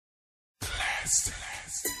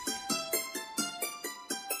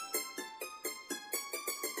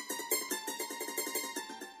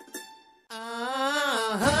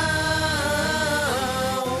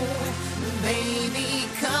Baby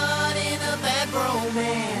caught in a bad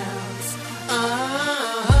bromance.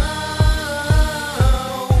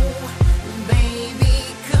 Baby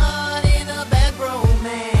caught in a bad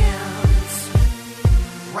bromance.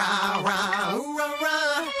 Rah rah ooh rah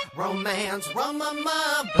rah, romance, mama,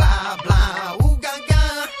 blah blah, ooh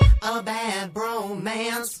gaga, a bad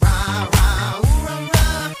bromance. Rah rah ooh rah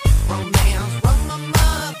rah, romance,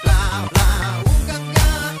 mama, blah blah, ooh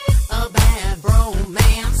gaga, a bad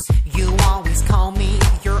bromance. You always call me,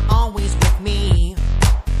 you're always with me.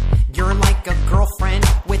 You're like a girlfriend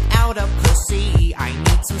without a pussy. I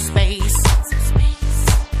need some space.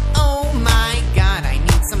 Oh my god, I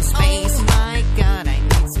need some space. Oh my god, I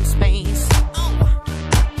need some space.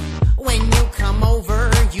 When you come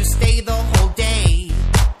over, you stay the whole day.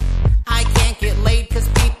 I can't get laid cause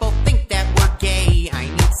people think that we're gay. I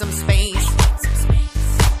need some space.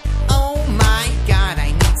 Oh my god,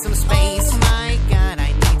 I need some space. Oh my god,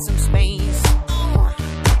 I need some space.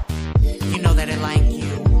 You know that I like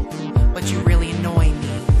you, but you really annoy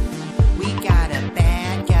me. We got a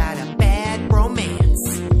bad romance.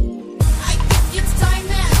 I think it's time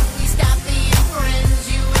that we stop being friends,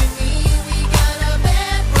 you and me. We got a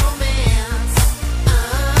bad romance.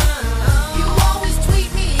 You always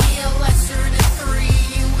tweet me a lesser than 3.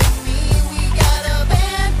 You and me, we got a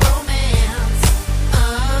bad romance.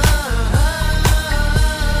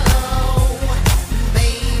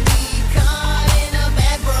 Baby caught in a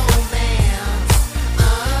bad romance.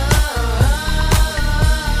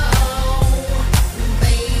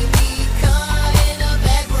 Baby caught in a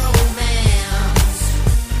bad romance.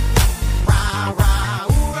 Rah rah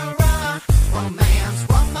ooh rah rah, romance,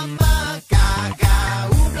 mama, gaga,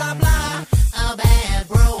 ooh blah blah, a bad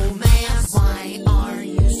romance. Why are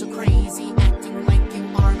you so crazy, acting like you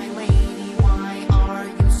are my lady? Why are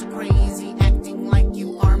you so crazy, acting like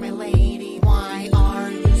you are my lady? Why are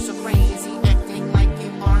you so crazy, acting like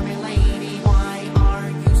you are my lady? Why are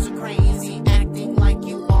you so crazy, acting like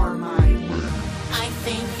you are my? I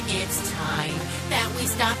think it's time that we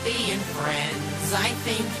stop being friends. I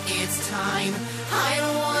think it's time. I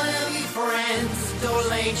don't wanna be friends.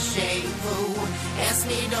 Dole chez vous. Ask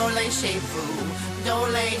me dole chez vous.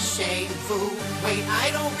 Dole chez vous. Wait,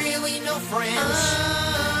 I don't really know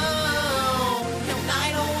French.